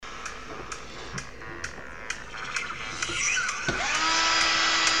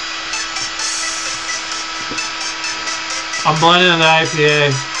I'm blending an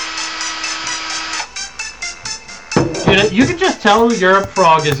IPA. Dude, you can just tell Europe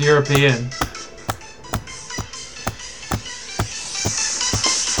Frog is European.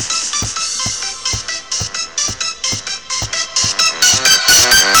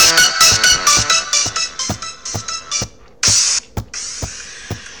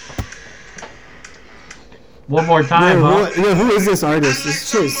 One more time, huh? Who is this artist? This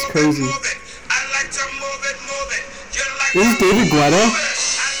shit is crazy. This is David Guetta?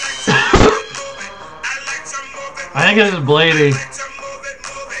 I think this is Blady.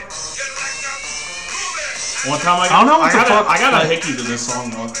 One time I don't know what the fuck. I got a hickey to this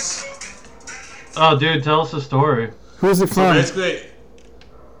song once. Oh, dude, tell us the story. Who's it from? So basically,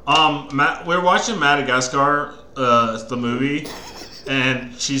 we were watching Madagascar, the movie,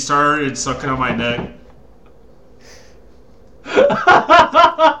 and she started sucking on my neck.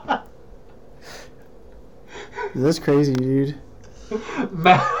 That's crazy, dude.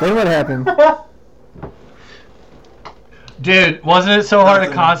 Then what happened? Dude, wasn't it so hard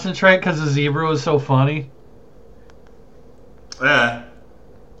to concentrate because the zebra was so funny? Yeah.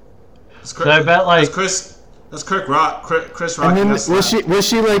 So I bet like Chris Rock. Chris Rock. I mean, was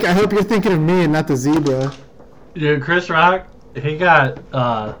she like? I hope you're thinking of me and not the zebra. Dude, Chris Rock, he got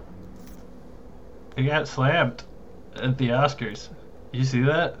slammed at the Oscars. You see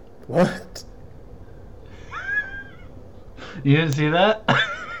that? What? You didn't see that?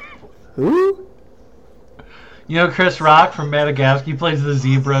 Who? You know Chris Rock from Madagascar? He plays the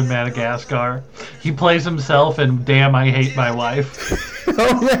zebra in Madagascar. He plays himself in Damn, I Hate My Wife.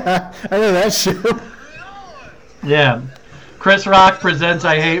 Oh, yeah. I know that show. Yeah. Chris Rock presents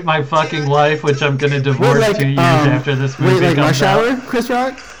I Hate My Fucking Wife, which I'm going to divorce 2 years after this movie like comes Rush out. Hour, Chris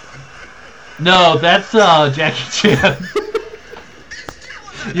Rock? No, that's Jackie Chan.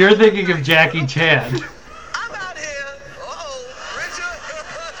 You're thinking of Jackie Chan. I'm out here. Uh-oh, Richard.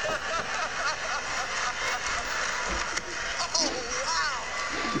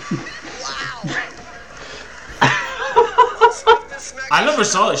 Oh, wow. I never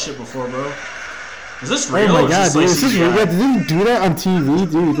saw this shit before, bro. Is this real? Oh my or god, is dude. this Is this real? Did he do that on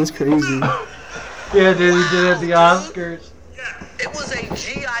TV? Dude, that's crazy. Yeah, dude, he did it at the Oscars. It was a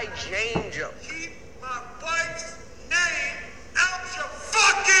G.I. Jane jump. Keep my wife's name out your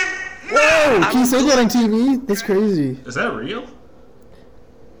fucking Whoa! Can you say that on TV? That's crazy. Is that real?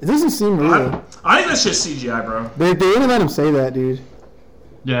 It doesn't seem real. I think that's just CGI, bro. They didn't let him say that, dude.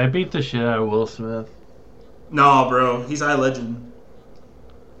 Yeah, I beat the shit out of Will Smith. No, bro. He's legend.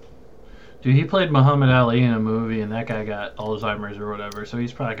 Dude, he played Muhammad Ali in a movie, and that guy got Alzheimer's or whatever, so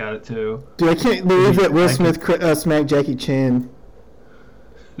he's probably got it too. Dude, I can't believe that Will Smith smacked Jackie Chan.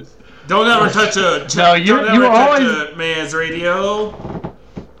 Don't ever touch a man's radio.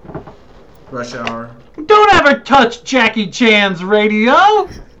 Rush Hour. Don't ever touch Jackie Chan's radio!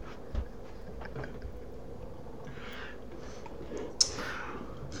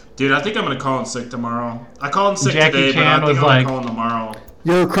 Dude, I think I'm gonna call in sick tomorrow. I called in sick Jackie today, Chan but I think was I'm like, gonna call in tomorrow.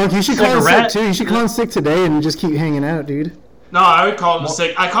 Yo, Crunk, you should call in sick too. You should call in sick today and just keep hanging out, dude. No, I would call in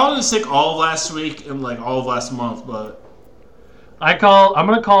sick. I called in sick all of last week and like all of last month, but I'm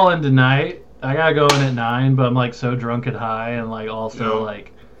gonna call in tonight. I gotta go in at 9, but I'm like so drunk and high, and like also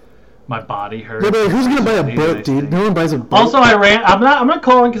like my body hurts. Yeah, but who's gonna buy a book, dude? No one buys a book. Also, I'm not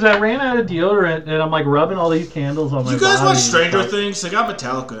calling because I ran out of deodorant, and I'm like rubbing all these candles on my body. You guys watch Stranger Things? They got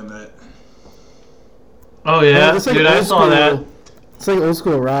Metallica in that. Oh yeah, like dude, I saw that. It's like old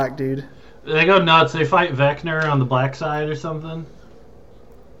school rock, dude. They go nuts. They fight Vecna on the black side or something.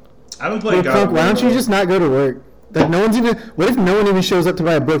 I haven't played God. Crunk, why don't you just not go to work? Like no one's even. What if no one even shows up to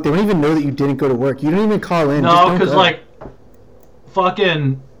buy a book? They won't even know that you didn't go to work. You don't even call in. No, because like,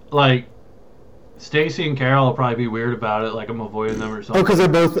 fucking like, Stacy and Carol will probably be weird about it. Like I'm avoiding them or something. Oh, because they're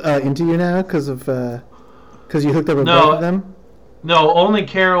both into you now? Because you hooked up with both of them? No, only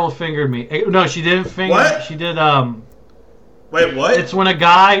Carol fingered me. No, she didn't finger. What? She did. Wait, what? It's when a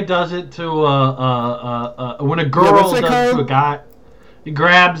guy does it to when a girl does it to a guy, he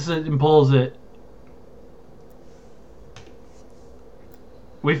grabs it and pulls it.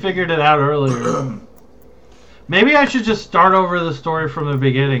 We figured it out earlier. Maybe I should just start over the story from the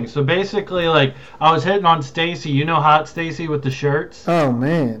beginning. So basically, like, I was hitting on Stacy. You know Hot Stacy with the shirts? Oh,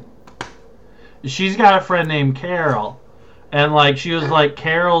 man. She's got a friend named Carol. And, like, she was like,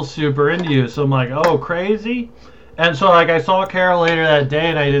 Carol's super into you. So I'm like, oh, crazy? And so, like, I saw Carol later that day,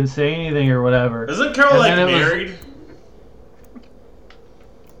 and I didn't say anything or whatever. Isn't Carol, like, married?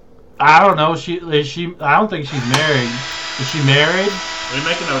 I don't know. I don't think she's married. Is she married? Are you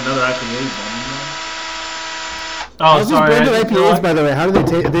making another IPA, Oh, How's sorry. these I blended just feel IPAs, like- by the way? How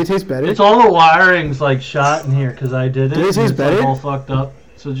do they taste better? It's all the wiring's like shot in here because I did it. Do they and taste it's like better? all fucked up.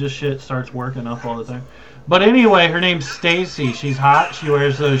 So just shit starts working up all the time. But anyway, her name's Stacy. She's hot. She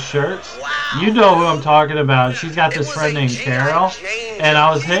wears those shirts. You know who I'm talking about. She's got this friend named Carol. And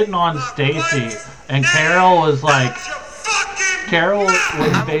I was hitting on Stacy. And Carol was like... Carol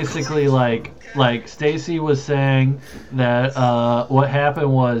was basically like Stacy was saying that what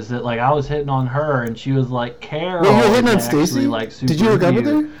happened was that like I was hitting on her and she was like Carol. Wait, you were hitting on is actually, Stacy? like, super Did you hook up with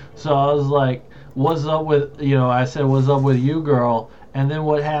into you. her? So I was like, what's up with, I said, what's up with you, girl? And then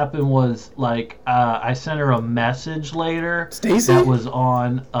what happened was, like, I sent her a message later. Stacy? That was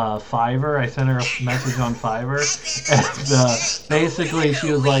on Fiverr. I sent her a message on Fiverr. And basically,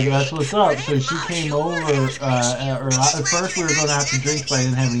 she was like, that's what's up. So she came over. At first, we were going to have to drink, but I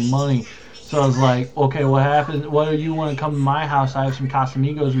didn't have any money. So I was like, okay, what happened? What do you want to come to my house? I have some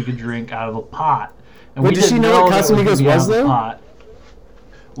Casamigos we could drink out of a pot. And Wait, did she know what that it Casamigos gonna be out was, of a though? pot.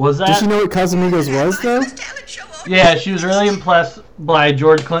 Was that? Did she know what Casamigos was, though? Yeah, she was really impressed by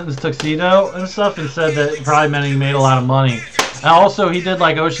George Clinton's tuxedo and stuff and said that it probably meant he made a lot of money. And also, he did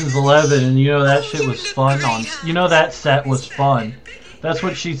like Ocean's 11 and that shit was fun on... that set was fun. That's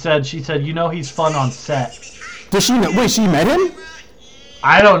what she said. She said, he's fun on set. Does she know? Wait, she met him?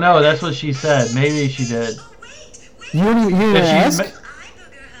 I don't know. That's what she said. Maybe she did. You didn't If she ask?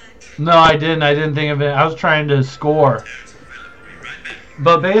 No, I didn't. I didn't think of it. I was trying to score.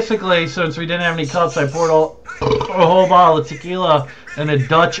 But basically, since we didn't have any cups, I poured a whole bottle of tequila in a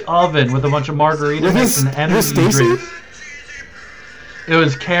Dutch oven with a bunch of margarita Was mix this- and energy was Stacy? drinks. It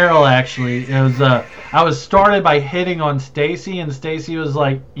was Carol, actually. It was. I was started by hitting on Stacy, and Stacy was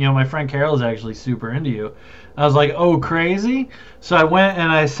like, my friend Carol is actually super into you. I was like, oh, crazy? So I went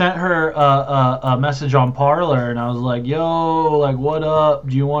and I sent her a message on Parler, and I was like, yo, like, what up?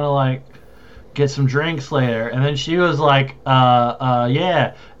 Do you want to, like, get some drinks later? And then she was like,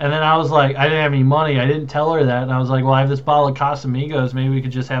 yeah. And then I was like, I didn't have any money. I didn't tell her that. And I was like, well, I have this bottle of Casamigos. Maybe we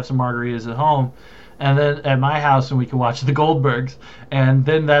could just have some margaritas at home. And then at my house, and we could watch the Goldbergs. And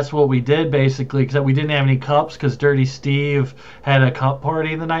then that's what we did, basically, because we didn't have any cups because Dirty Steve had a cup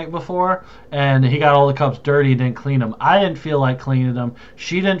party the night before, and he got all the cups dirty and didn't clean them. I didn't feel like cleaning them.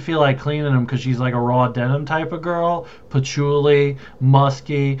 She didn't feel like cleaning them because she's like a raw denim type of girl, patchouli,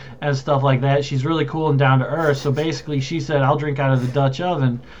 musky, and stuff like that. She's really cool and down to earth. So basically, she said, I'll drink out of the Dutch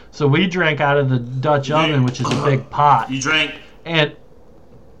oven. So we drank out of the Dutch oven, which is a big pot. You drank.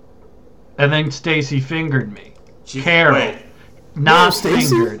 And then Stacy fingered me. Carol. Wait. Not Stacy?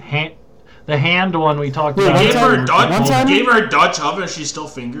 fingered. The hand one we talked Wait, about. Gave her a One Dutch. time- Gave her a Dutch oven. She still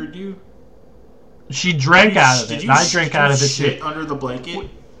fingered you. She drank out of Did it. you And I drank out of it shit too. under the blanket?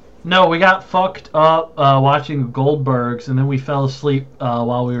 No, we got fucked up watching the Goldbergs, and then we fell asleep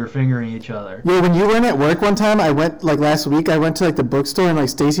while we were fingering each other. Yeah, when you weren't at work one time, I went, like, last week, I went to, like, the bookstore, and, like,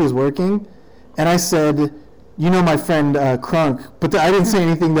 Stacy was working, and I said, my friend, Crunk, but I didn't say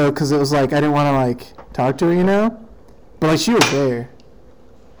anything, though, because it was, like, I didn't want to, like, talk to her, But, like, she was there.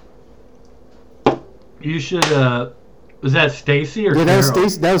 You should. Was that Stacy or Yeah, Carol?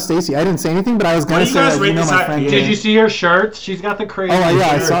 that was Stacy. I didn't say anything, but I was What going do to you say, guys like, rate this my friend. IPA? Did you see her shirts? She's got the crazy. Oh, yeah,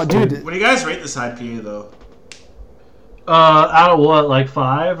 I shirts. saw, dude. What do you guys rate this IPA though? Out of what? Like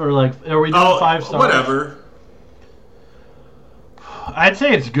 5 or like? Are we doing 5 stars? Whatever. I'd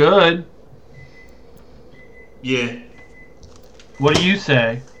say it's good. Yeah. What do you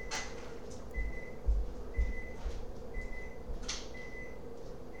say?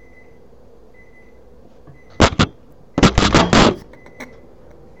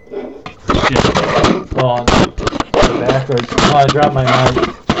 Shit. Hold on. The backwards. Oh, I dropped my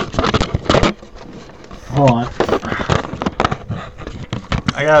mic. Hold on.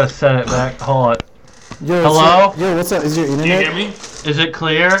 I gotta set it back. Hold on. Yo, Hello? Yo, what's up? Is your Do you internet? hear me? Is it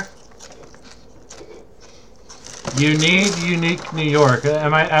clear? You need unique New York.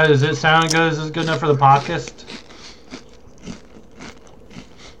 Am I? Is it sounding good? Is this good enough for the podcast?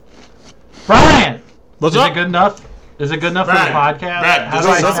 Brian, What's is it good enough? Is it good enough for the Brad, podcast? Brad, How this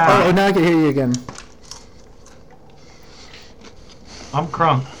do I is- Oh, sound? now I can hear you again. I'm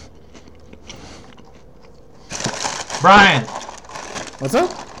crunk. Brian, What's up?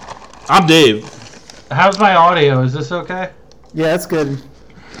 I'm Dave. how's my audio? Is this okay? Yeah, that's good.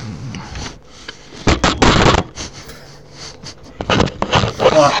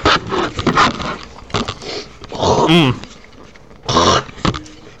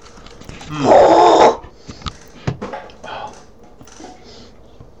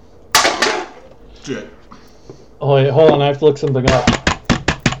 Shit. Oh, wait, hold on. I have to look something up.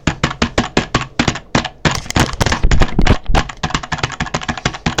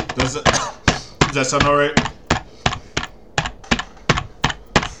 Does that sound alright?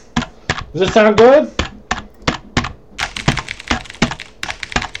 Does it sound good?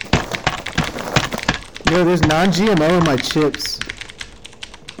 Yo, there's non-GMO in my chips.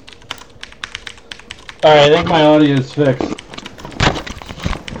 Alright, I think my audio is fixed.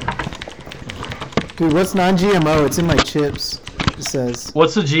 Dude, what's non-GMO? It's in my chips. It says.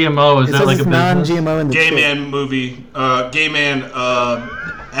 What's the GMO? Is It that says like a it's business? non-GMO in the Gay chip. man movie. Gay man.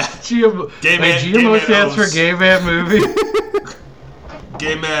 GMO. Gay Wait, man- GMO gay man stands for owns. gay man movie.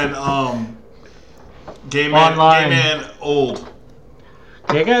 Gay man. Gay man. Online. Gay man. Old.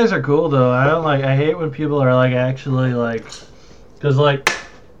 Gay guys are cool though. I hate when people are like actually like, cause like,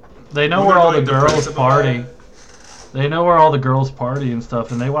 they know where all the Like the girls principal party. guy. They know where all the girls party and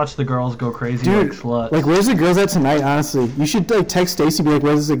stuff, and they watch the girls go crazy Dude, like sluts. like, where's the girls at tonight, honestly? You should, like, text Stacy, be like,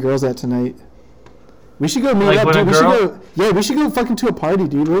 where's the girls at tonight? We should go meet Like, up, when a dude. We girl- should go, yeah, we should go fucking to a party,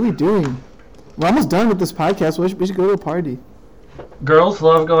 dude. What are we doing? We're almost done with this podcast. We should go to a party. Girls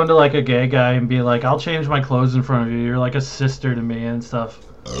love going to like a gay guy and be like, "I'll change my clothes in front of you. You're like a sister to me and stuff."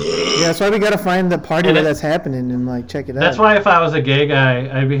 Yeah, that's why we gotta find the party And where it- that's happening and, like, check it out. That's why if I was a gay guy,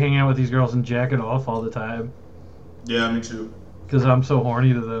 I'd be hanging out with these girls and jacking off all the time Yeah, me too. because I'm so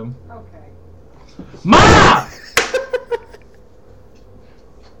horny to them. Okay. Ma!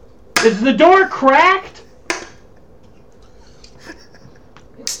 Is the door cracked?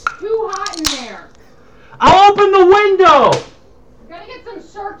 It's too hot in there. I'll open the window. We gotta get some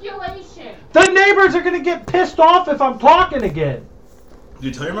circulation. The neighbors are gonna get pissed off if I'm talking again.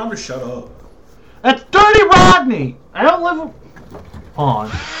 Dude, tell your mom to shut up. That's Dirty Rodney. I don't live. On.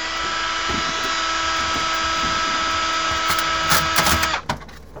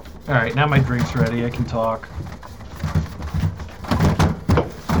 All right, now my drink's ready. I can talk.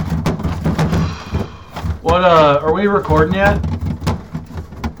 What? Are we recording yet?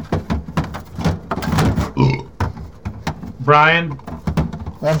 Brian,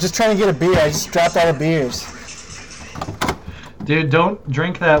 I'm just trying to get a beer. I just dropped all the beers. dude, don't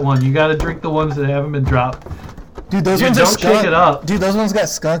drink that one. You gotta drink the ones that haven't been dropped. Dude, those Dude, ones are don't shake skunked. it up. Dude, those ones got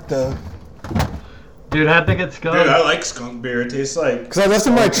skunked, though. Dude, I think it's Dude, good. I like skunk beer. It tastes like. Because I left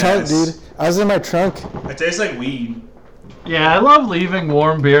it in my trunk, skunk dude. I was in my trunk. ass. It tastes like weed. Yeah, I love leaving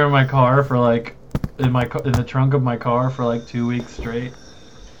warm beer in my car for like in the trunk of my car for like 2 weeks straight.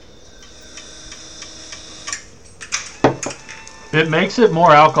 It makes it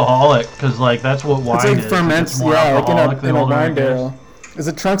more alcoholic because like that's what wine It's like is. ferments, It's more yeah, like alcoholic the in a older it wine gets. barrel. Because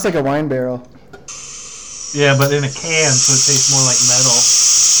the trunk's like a wine barrel. Yeah, but in a can, so it tastes more like metal.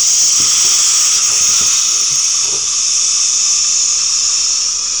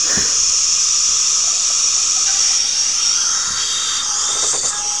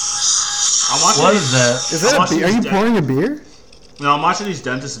 I'm watching What these- is that? Is that I'm a watching beer? Are these you dead- pouring a beer? No, I'm watching these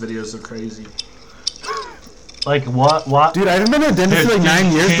dentist videos. They're crazy. Like what? What? Dude, I haven't been to a dentist for like Dude,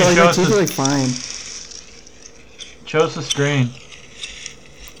 9 years, can but you like, show my us teeth the- are like fine. Show us the screen.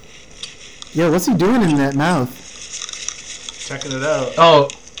 Yo, what's he doing in that mouth? Checking it out. Oh,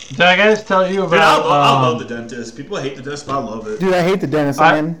 did I guys tell you Dude, I about? love the dentist. People hate the dentist, but I love it. Dude, I hate the dentist,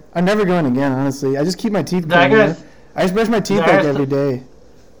 man. I'm never going again, honestly. I just keep my teeth That clean. guy's- man. I just brush my teeth that like guy's- every day.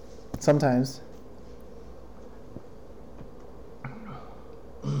 Sometimes.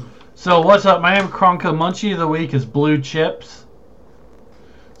 So what's up? My name is Kronka. Munchie of the week is blue chips.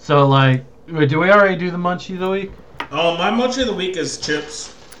 So like, wait, do we already do the munchie of the week? My munchie of the week is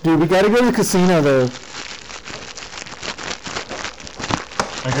chips. Dude, we gotta go to the casino, though.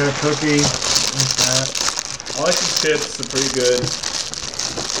 I got a cookie. Like that. I like these chips. They're pretty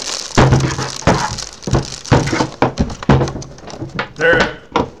good. They're.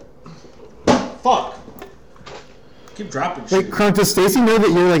 Fuck. Keep dropping shit. Wait, Crunk, does Stacy know that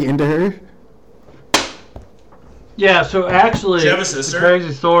you're like into her? Yeah. So actually, Do you have a it's sister?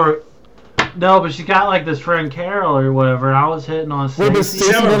 crazy story. No, but she got like this friend Carol or whatever, and I was hitting on Wait, but Stacey.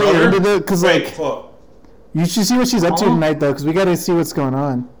 Stacy have a know that you're brother? into it? Because Wait, like, fuck. you should see what she's up to Oh. tonight, though, because we gotta see what's going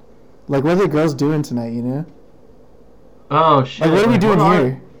on. Like, what are the girls doing tonight, you know? Oh shit! Like, what are we doing are-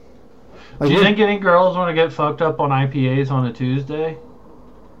 here? Like, Do you we're- think any girls want to get fucked up on IPAs on a Tuesday?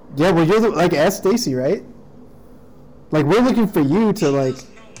 Yeah, well, you're the, like, ask Stacy, right? Like, we're looking for you to, like,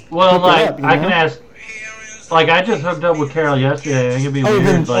 Well, Hook it like up, you I know? can ask. Like I just hooked up with Carol yesterday. I think it'd be Oh, weird.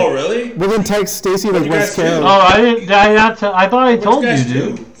 then- Like, Oh, really? well, then text Stacy, like, What'd you where's guys do? Carol? oh, I didn't. Did I not tell? I thought I told you, guys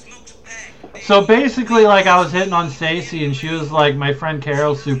dude. do? So basically, like I was hitting on Stacy, and she was like, "My friend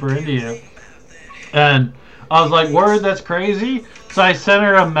Carol's super into you," and I was like, "Word, that's crazy." So I sent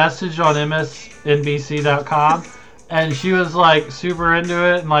her a message on msnbc.com, and she was like super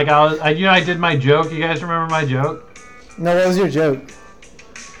into it, and like I did my joke. You guys remember my joke? No, what was your joke?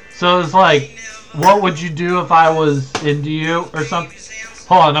 So it's like, what would you do if I was into you or something?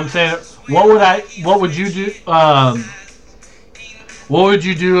 Hold on, I'm saying it. What would you do? What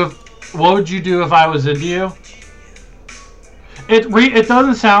would you do if I was into you? It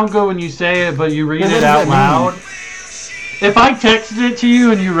doesn't sound good when you say it, but you read it out loud. If I texted it to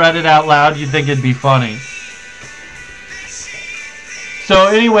you and you read it out loud, you'd think it'd be funny. So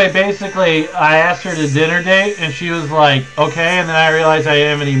anyway, basically, I asked her to dinner date, and she was like, okay, and then I realized I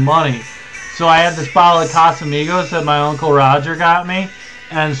didn't have any money. So I had this bottle of Casamigos that my Uncle Roger got me,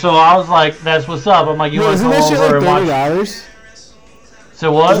 and so I was like, that's what's up. I'm like, you want to come over and watch? $30?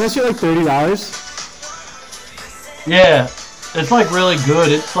 So what? Isn't that shit like $30? Yeah, it's like really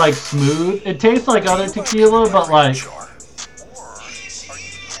good. It's like smooth. It tastes like other tequila, but like...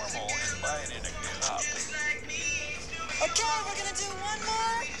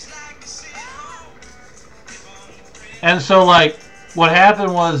 And so, like, what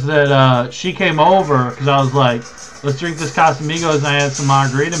happened was that she came over because I was like, let's drink this Casamigos, and I had some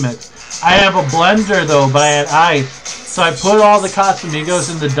margarita mix. I have a blender, though, but I had ice. So I put all the Casamigos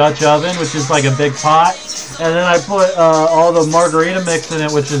in the Dutch oven, which is like a big pot. And then I put all the margarita mix in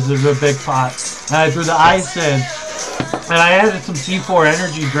it, which is a big pot. And I threw the ice in. And I added some C4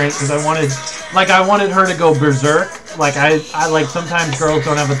 energy drink because I wanted her to go berserk. Like, I like, sometimes girls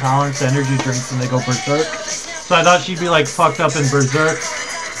don't have a tolerance to energy drinks and they go berserk. So I thought she'd be like fucked up in berserk.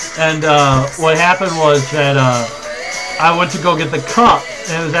 And what happened was that I went to go get the cup,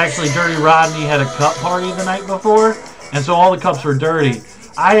 and it was actually Dirty Rodney had a cup party the night before, and so all the cups were dirty.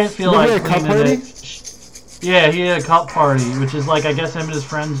 I didn't feel like cleaning it. Yeah, he had a cup party, which is like, I guess him and his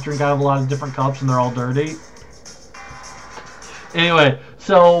friends drink out of a lot of different cups and they're all dirty. Anyway,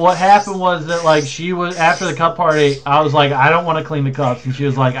 so what happened was that, like, she was, after the cup party, I was like, I don't want to clean the cups. And she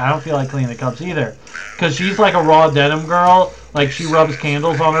was like, I don't feel like cleaning the cups either. Because she's like a raw denim girl. Like, she rubs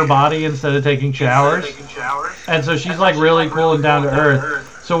candles on her body instead of taking showers. And so she's like really cool and down to earth.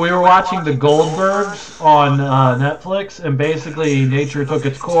 So we were watching The Goldbergs on Netflix, and basically nature took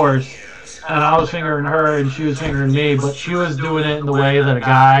its course. And I was fingering her, and she was fingering me, but she was doing it in the way that a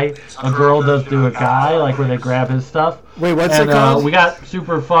girl does to a guy, like where they grab his stuff. Wait, what's it called? We got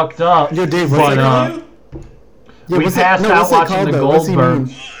super fucked up. Yo, Dave, what's it called? We passed out watching The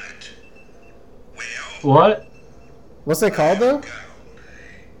Goldbergs. What? What's that called, though?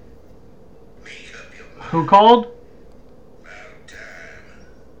 Who called?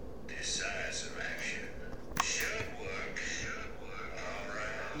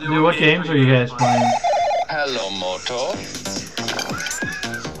 Dude, what games are you guys playing? Hello, Moto.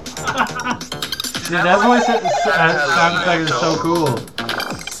 Dude, that voice sound effect is so cool.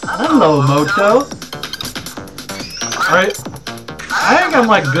 Hello, Moto. Alright. I think I'm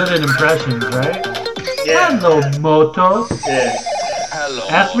like good at impressions, right? Yeah. Hello, Moto. Yeah. Hello,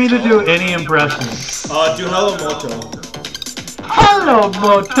 Ask me to Moto. do any impression. Do Hello Moto. Hello,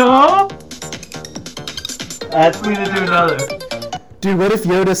 Moto. Ask me to do another. Dude, what if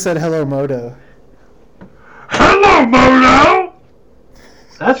Yoda said hello, Moto? Hello, Moto.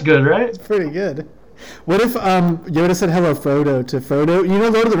 That's good, right? It's pretty good. What if Yoda said hello, Frodo to Frodo? You know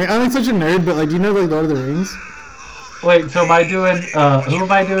Lord of the Rings? I'm like such a nerd, but like, do you know like Lord of the Rings? Wait, so am I doing, who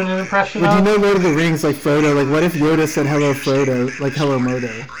am I doing an impression But do of? you know Lord of the Rings, like Frodo? Like, what if Yoda said hello, Frodo, like hello, Moto?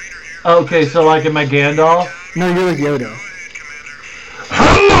 Okay, so like in my Gandalf? No, you're like Yoda.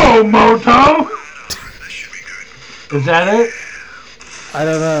 Hello, Moto! Is that it? I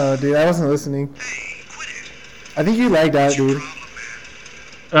don't know, dude. I wasn't listening. I think you lagged out, dude.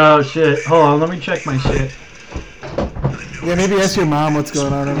 Oh, shit. Hold on, let me check my shit. Yeah, maybe ask your mom what's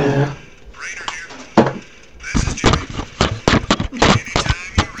going on over there.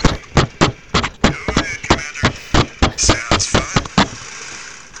 Sounds fun.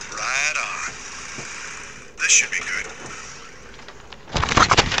 Right on. This should be good.